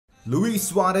Luis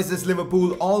Suarez's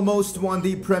Liverpool almost won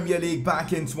the Premier League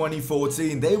back in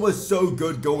 2014. They were so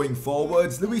good going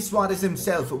forwards. Luis Suarez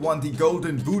himself won the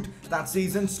Golden Boot that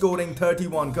season, scoring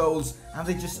 31 goals, and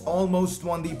they just almost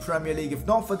won the Premier League. If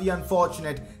not for the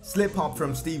unfortunate slip-hop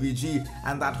from Stevie G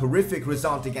and that horrific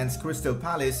result against Crystal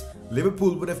Palace,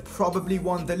 Liverpool would have probably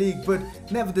won the league. But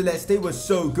nevertheless, they were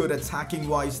so good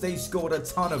attacking-wise. They scored a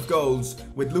ton of goals,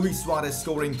 with Luis Suarez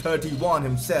scoring 31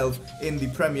 himself in the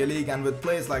Premier League, and with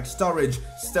players like Suarez,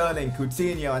 Sterling,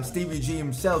 Coutinho and Stevie G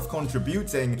himself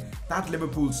contributing. That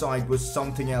Liverpool side was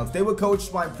something else. They were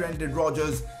coached by Brendan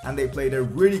Rodgers and they played a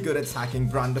really good attacking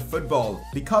brand of football.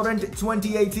 The current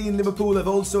 2018 Liverpool have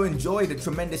also enjoyed a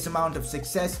tremendous amount of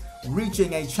success,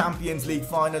 reaching a Champions League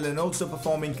final and also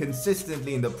performing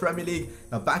consistently in the Premier League.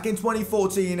 Now, back in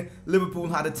 2014, Liverpool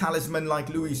had a talisman like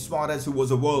Luis Suarez, who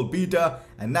was a world beater,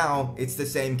 and now it's the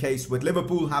same case with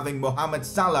Liverpool having Mohamed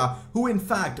Salah, who in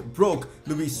fact broke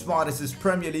Luis Suarez's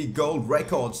Premier League goal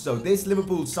record. So this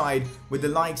Liverpool side, with the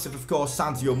likes of course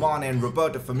Sadio Mane and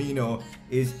Roberto Firmino,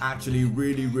 is actually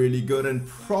really good, and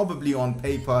probably on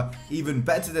paper even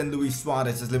better than Luis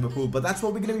Suarez's Liverpool. But that's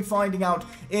what we're going to be finding out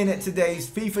in today's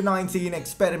FIFA 19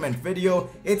 experiment video.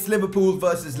 It's Liverpool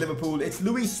versus Liverpool. It's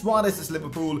Luis Suarez's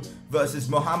Liverpool versus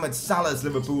Mohamed Salah's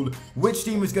Liverpool. Which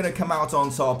team is going to come out on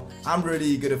top? I'm really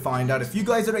eager to find out. If you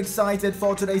guys are excited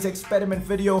for today's experiment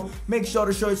video, make sure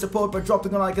to show your support by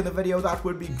dropping a like in the video. That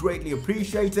would be greatly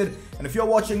appreciated. And if you're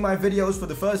watching my videos for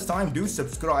the first time, do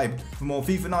subscribe for more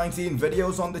FIFA 19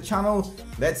 videos on the channel.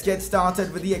 Let's get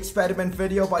started with the experiment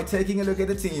video by taking a look at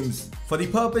the teams. For the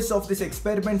purpose of this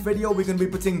experiment video, we're going to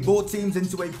be putting both teams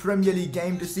into a Premier League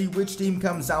game to see which team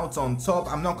comes out on top.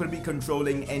 I'm not going to be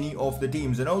controlling any of the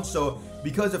teams, and also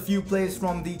because a few players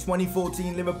from the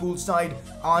 2014 Liverpool side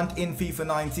aren't in FIFA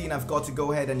 19, I've got to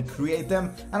go ahead and create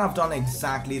them, and I've done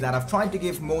exactly that. I've tried to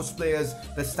give most players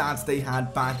the stats they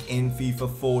had back in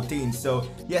FIFA 14. So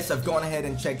yes, I've gone ahead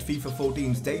and checked FIFA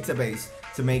 14's database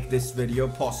to make this video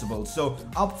possible. So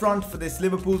up front for this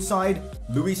Liverpool side,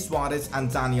 Luis Suarez and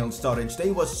Daniel Sturridge.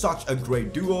 They were such a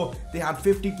great duo. They had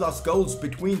 50+ goals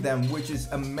between them, which is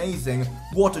amazing.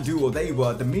 What a duo they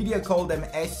were. The media called them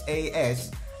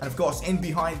SAS. And of course, in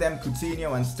behind them,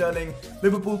 Coutinho and Sterling.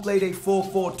 Liverpool played a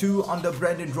 4-4-2 under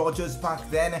Brendan Rodgers back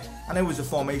then, and it was a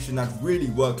formation that really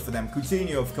worked for them.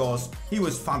 Coutinho, of course, he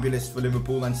was fabulous for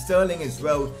Liverpool, and Sterling as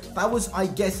well. That was, I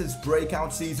guess, his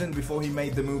breakout season before he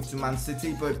made the move to Man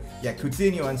City. But yeah,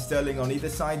 Coutinho and Sterling on either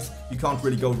sides, you can't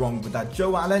really go wrong with that.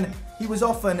 Joe Allen, he was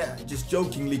often just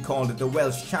jokingly called the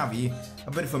Welsh Xavi, a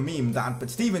bit of a meme that,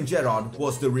 but Steven Gerrard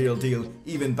was the real deal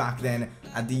even back then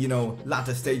at the,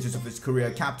 latter stages of his career,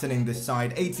 captaining this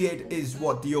side. 88 is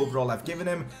what the overall I've given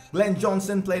him. Glenn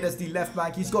Johnson played as the left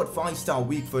back. He's got 5-star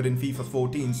weak foot in FIFA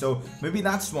 14, so maybe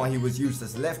that's why he was used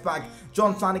as left back.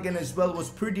 John Flanagan as well was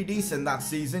pretty decent that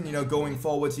season, going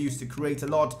forwards. He used to create a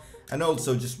lot and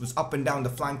also just was up and down the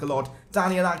flank a lot.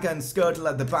 Daniel Aka and Skirtle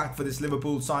at the back for this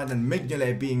Liverpool side, and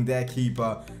Mignolet being their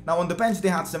keeper. Now on the bench they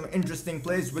had some interesting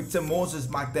players. Victor Moses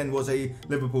back then was a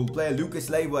Liverpool player. Lucas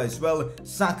Leiva as well.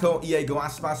 Sacco, Iago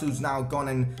Aspas, who's now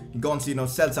gone to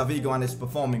Celta Vigo and is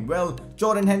performing well.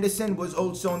 Jordan Henderson was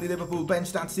also on the Liverpool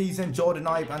bench that season. Jordan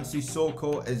Ibe and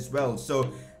Sissoko as well.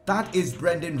 So that is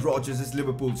Brendan Rodgers'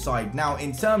 Liverpool side. Now,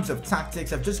 in terms of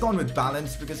tactics, I've just gone with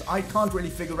balance because I can't really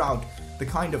figure out the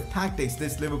kind of tactics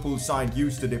this Liverpool side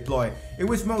used to deploy. It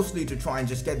was mostly to try and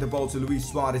just get the ball to Luis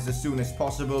Suarez as soon as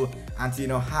possible and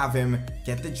to, have him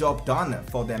get the job done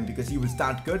for them, because he was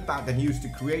that good back then. He used to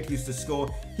create, he used to score,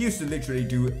 he used to literally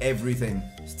do everything.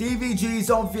 Stevie G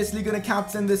is obviously going to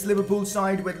captain this Liverpool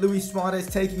side, with Luis Suarez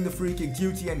taking the free kick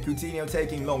duty and Coutinho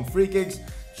taking long free kicks.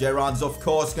 Gerrard's of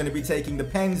course going to be taking the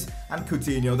pens and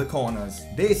Coutinho the corners.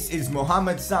 This is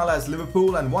Mohamed Salah's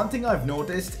Liverpool, and one thing I've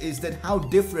noticed is that how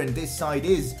different this side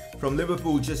is from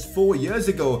Liverpool just 4 years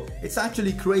ago. It's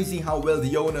actually crazy how well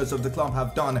the owners of the club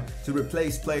have done to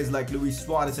replace players like Luis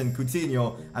Suarez and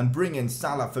Coutinho and bring in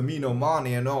Salah, Firmino,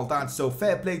 Mane and all that. So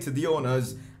fair play to the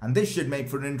owners. And this should make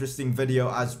for an interesting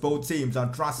video, as both teams are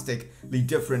drastically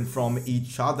different from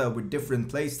each other with different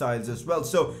play styles as well.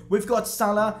 So we've got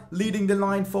Salah leading the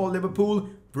line for Liverpool.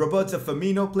 Roberto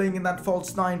Firmino playing in that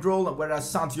false 9 role,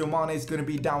 whereas Sadio Mane is going to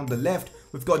be down the left.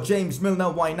 We've got James Milner,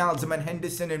 Wijnaldum and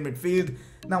Henderson in midfield.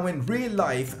 Now in real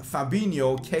life,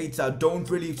 Fabinho, Keita don't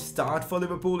really start for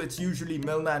Liverpool. It's usually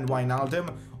Milner and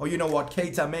Wijnaldum. Or you know what,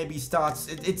 Keita maybe starts.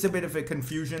 It's a bit of a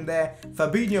confusion there.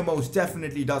 Fabinho most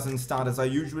definitely doesn't start, as I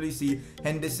usually see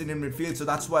Henderson in midfield. So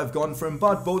that's why I've gone for him.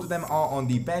 But both of them are on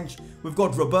the bench. We've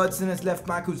got Robertson as left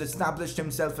back, who's established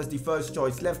himself as the first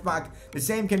choice left back. The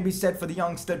same can be said for the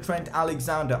youngster Trent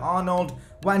Alexander-Arnold.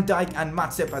 Van Dijk and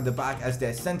Matip at the back as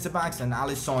their centre-backs, and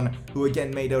Alisson, who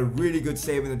again made a really good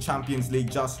save in the Champions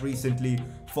League just recently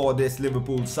for this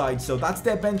Liverpool side. So that's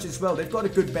their bench as well. They've got a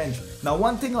good bench. Now,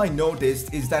 one thing I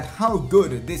noticed is that how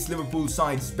good this Liverpool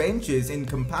side's bench is in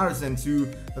comparison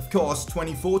to, of course,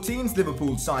 2014's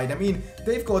Liverpool side. I mean,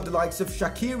 they've got the likes of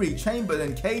Shaqiri,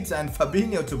 Chamberlain, Keita and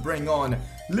Fabinho to bring on.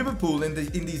 Liverpool in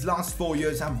these last 4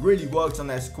 years have really worked on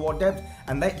their squad depth,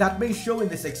 and that may show in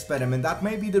this experiment. That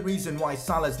may be the reason why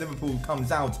Salah's Liverpool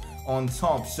comes out on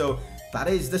top. So that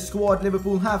is the squad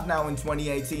Liverpool have now in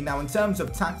 2018. Now, in terms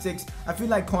of tactics, I feel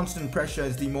like constant pressure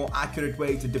is the more accurate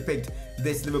way to depict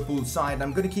this Liverpool side.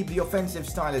 I'm going to keep the offensive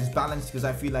style as balanced because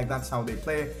I feel like that's how they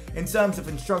play. In terms of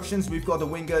instructions, we've got the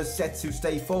wingers set to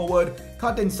stay forward,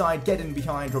 cut inside, get in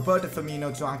behind, Roberto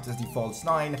Firmino to act as the false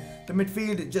 9, the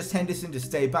midfield, just Henderson to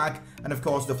stay back, and of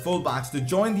course the fullbacks to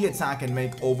join the attack and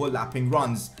make overlapping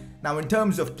runs. Now, in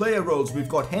terms of player roles, we've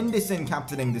got Henderson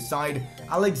captaining the side,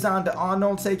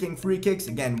 Alexander-Arnold taking free kicks.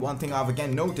 Again, one thing I've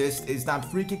again noticed is that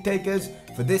free kick takers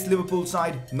for this Liverpool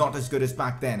side, not as good as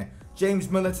back then.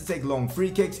 James Milner to take long free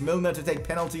kicks, Milner to take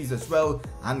penalties as well,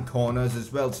 and corners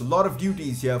as well. So a lot of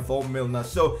duties here for Milner.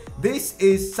 So this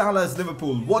is Salah's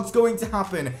Liverpool. What's going to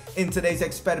happen in today's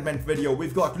experiment video?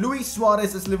 We've got Luis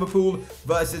Suarez's Liverpool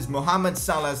versus Mohamed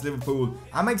Salah's Liverpool.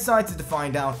 I'm excited to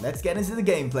find out. Let's get into the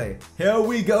gameplay. Here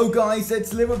we go, guys.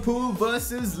 It's Liverpool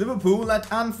versus Liverpool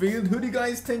at Anfield. Who do you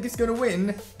guys think is going to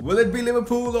win? Will it be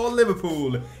Liverpool or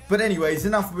Liverpool? But anyways,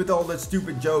 enough with all the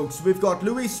stupid jokes. We've got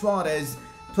Luis Suarez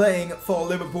playing for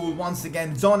Liverpool once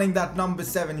again, donning that number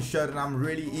 7 shirt, and I'm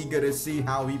really eager to see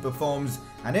how he performs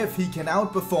and if he can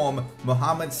outperform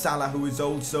Mohamed Salah, who is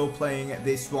also playing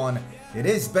this one. It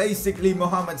is basically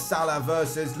Mohamed Salah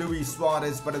versus Luis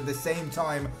Suarez, but at the same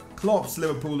time, Klopp's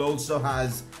Liverpool also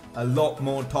has a lot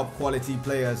more top quality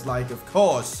players, like, of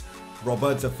course,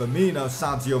 Roberto Firmino,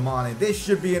 Sadio Mane. This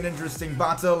should be an interesting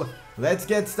battle. Let's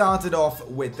get started off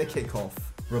with the kickoff.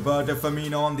 Roberto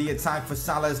Firmino on the attack for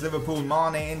Salah's Liverpool.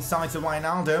 Mane inside to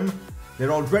Wijnaldum.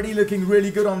 They're already looking really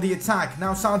good on the attack.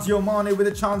 Now Sadio Mane with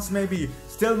a chance maybe.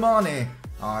 Still Mane.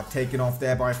 Taken off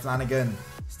there by Flanagan.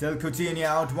 Still Coutinho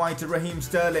out wide to Raheem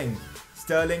Sterling.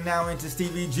 Sterling now into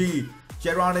Stevie G.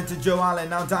 Gerrard into Joe Allen.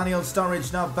 Now Daniel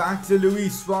Sturridge. Now back to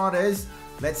Luis Suarez.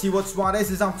 Let's see what Suarez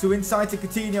is up to. Inside to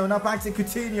Coutinho. Now back to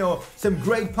Coutinho. Some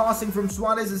great passing from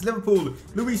Suarez's Liverpool.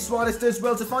 Luis Suarez does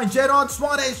well to find Gerrard.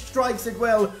 Suarez strikes it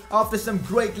well after some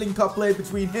great link-up play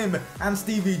between him and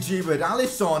Stevie G. But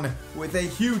Alisson with a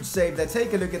huge save there.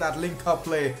 Take a look at that link-up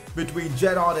play between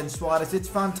Gerrard and Suarez. It's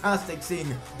fantastic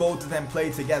seeing both of them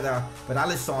play together. But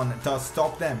Alisson does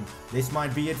stop them. This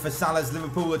might be it for Salah's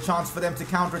Liverpool. A chance for them to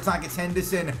counter-attack. It's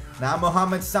Henderson. Now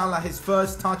Mohamed Salah, his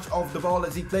first touch of the ball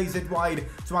as he plays it wide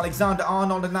to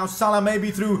Alexander-Arnold, and now Salah may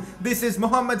be through. This is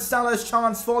Mohamed Salah's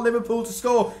chance for Liverpool to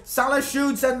score. Salah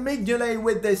shoots and Mignolet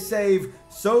with this save.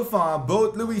 So far,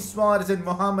 both Luis Suarez and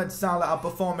Mohamed Salah are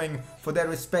performing for their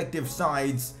respective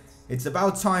sides. It's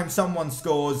about time someone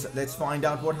scores. Let's find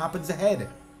out what happens ahead.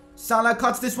 Salah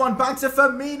cuts this one back to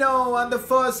Firmino, and the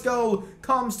first goal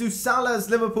comes to Salah's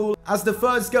Liverpool. As the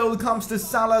first goal comes to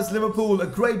Salah's Liverpool, a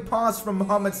great pass from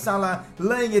Mohamed Salah,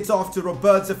 laying it off to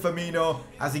Roberto Firmino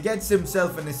as he gets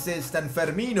himself an assist, and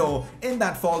Firmino in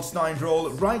that false 9 role,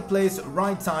 right place,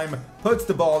 right time, puts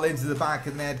the ball into the back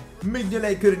of the net.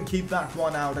 Mignolet couldn't keep that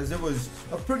one out as it was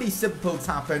a pretty simple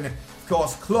tap-in. Of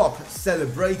course, Klopp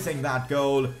celebrating that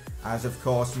goal, as of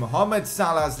course Mohamed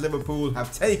Salah's Liverpool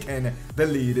have taken the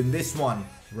lead in this one.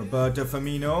 Roberto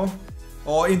Firmino,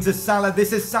 into Salah.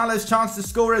 This is Salah's chance to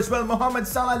score as well. Mohamed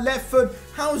Salah left foot.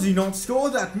 How's he not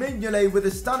scored that? Mignolet with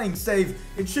a stunning save.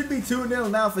 It should be 2-0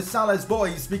 now for Salah's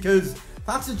boys, because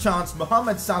that's a chance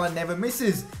Mohamed Salah never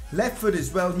misses. Left foot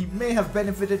as well. He may have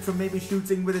benefited from maybe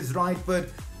shooting with his right foot.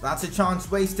 That's a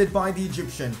chance wasted by the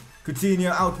Egyptian. Coutinho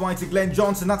out wide to Glenn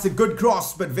Johnson. That's a good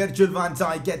cross, but Virgil van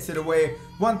Dijk gets it away.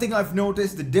 One thing I've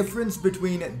noticed, the difference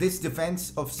between this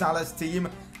defense of Salah's team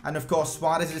and of course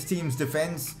Suarez's team's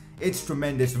defense, it's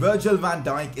tremendous. Virgil van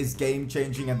Dijk is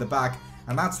game-changing at the back,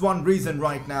 and that's one reason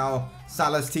right now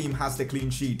Salah's team has the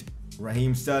clean sheet.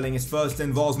 Raheem Sterling, his first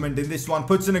involvement in this one,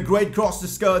 puts in a great cross to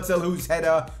Skrtel, whose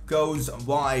header goes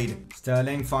wide.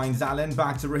 Sterling finds Allen,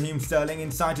 back to Raheem Sterling,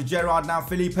 inside to Gerrard, now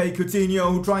Felipe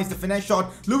Coutinho, who tries the finesse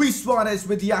shot. Luis Suarez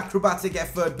with the acrobatic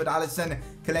effort, but Alisson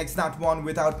collects that one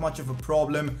without much of a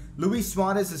problem. Luis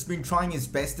Suarez has been trying his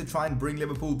best to try and bring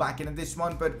Liverpool back into this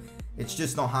one, but it's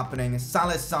just not happening.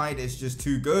 Salah's side is just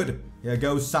too good. Here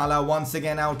goes Salah once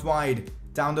again out wide.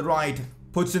 Down the right.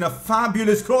 Puts in a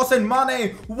fabulous cross, and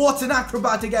Mane, what an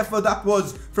acrobatic effort that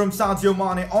was from Sadio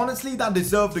Mane. Honestly, that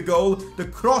deserved a goal. The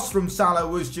cross from Salah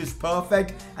was just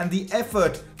perfect, and the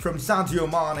effort from Sadio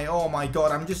Mane, oh my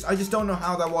god, I just don't know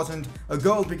how that wasn't a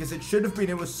goal, because it should have been.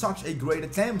 It was such a great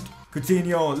attempt.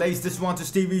 Coutinho lays this one to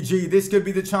Stevie G. This could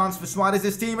be the chance for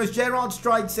Suarez's team, as Gerrard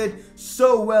strikes it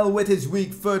so well with his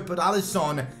weak foot, but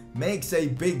Alisson makes a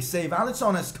big save.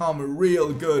 Alisson has come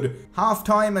real good. Half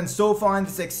time, and so far in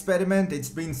this experiment, it's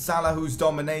been Salah who's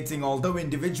dominating. Although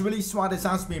individually Suarez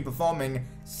has been performing,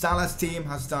 Salah's team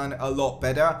has done a lot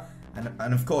better.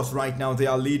 And of course right now they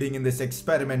are leading in this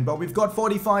experiment. But we've got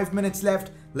 45 minutes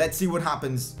left. Let's see what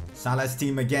happens. Salah's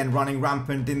team again running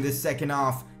rampant in this second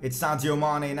half. It's Sadio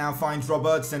Mane now finds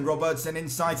Robertson. Robertson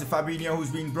inside to Fabinho,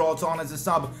 who's been brought on as a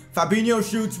sub. Fabinho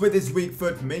shoots with his weak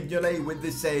foot. Mignolet with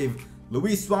the save.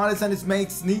 Luis Suarez and his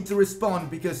mates need to respond,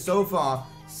 because so far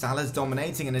Salah's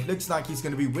dominating, and it looks like he's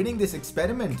going to be winning this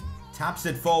experiment. Taps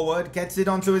it forward, gets it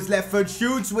onto his left foot,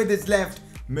 shoots with his left.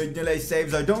 Mignolet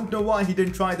saves. I don't know why he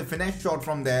didn't try the finesse shot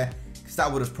from there, because that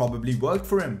would have probably worked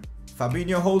for him.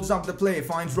 Fabinho holds up the play,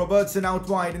 finds Robertson out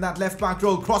wide in that left back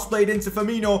roll, crossplayed into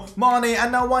Firmino, Mane,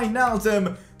 and now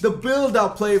Wijnaldum. The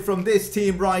build-up play from this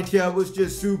team right here was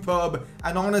just superb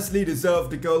and honestly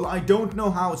deserved a goal. I don't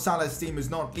know how Salah's team is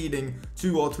not leading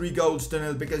 2 or 3 goals to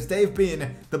nil, because they've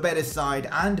been the better side,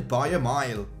 and by a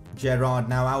mile. Gerrard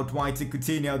now out wide to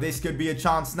Coutinho. This could be a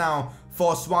chance now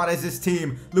for Suarez's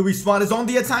team. Luis Suarez on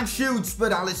the attack, shoots,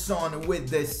 but Alisson with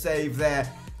this save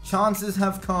there. Chances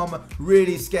have come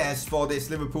really scarce for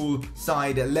this Liverpool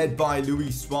side led by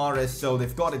Luis Suarez, so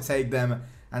they've got to take them.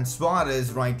 And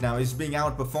Suarez right now is being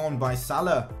outperformed by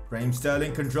Salah. Raheem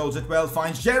Sterling controls it well,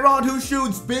 finds Gerrard, who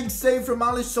shoots. Big save from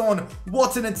Alisson.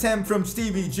 What an attempt from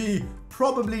Stevie G.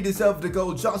 Probably deserved a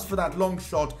goal just for that long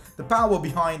shot. The power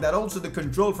behind that, also the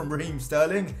control from Raheem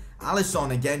Sterling.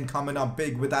 Alisson again coming up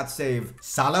big with that save.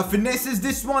 Salah finesses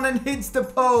this one and hits the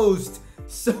post.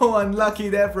 So unlucky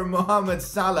there from Mohamed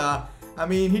Salah. I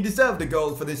mean, he deserved a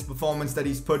goal for this performance that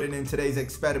he's put in today's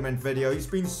experiment video. He's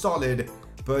been solid,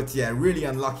 but yeah, really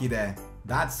unlucky there.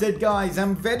 That's it, guys.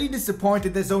 I'm very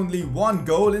disappointed there's only 1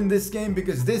 goal in this game,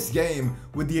 because this game,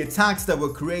 with the attacks that were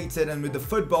created and with the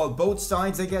football both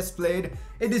sides I guess played,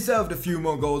 it deserved a few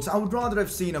more goals. I would rather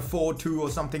have seen a 4-2 or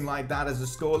something like that as a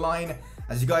scoreline.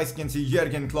 As you guys can see,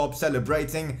 Jurgen Klopp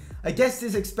celebrating. I guess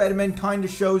this experiment kind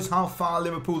of shows how far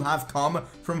Liverpool have come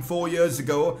from 4 years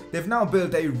ago. They've now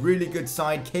built a really good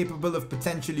side capable of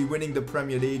potentially winning the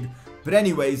Premier League. But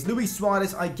anyways, Luis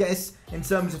Suarez, I guess, in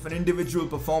terms of an individual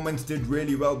performance, did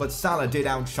really well, but Salah did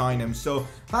outshine him. So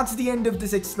that's the end of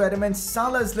this experiment.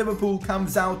 Salah's Liverpool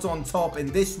comes out on top in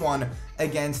this one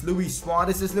against Luis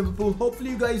Suarez's Liverpool. Hopefully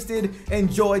you guys did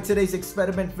enjoy today's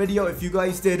experiment video. If you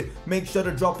guys did, make sure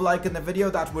to drop a like in the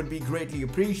video. That would be greatly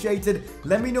appreciated.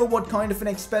 Let me know what kind of an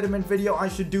experiment video I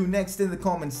should do next in the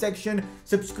comment section.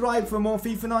 Subscribe for more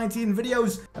FIFA 19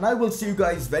 videos, and I will see you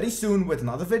guys very soon with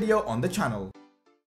another video on the channel.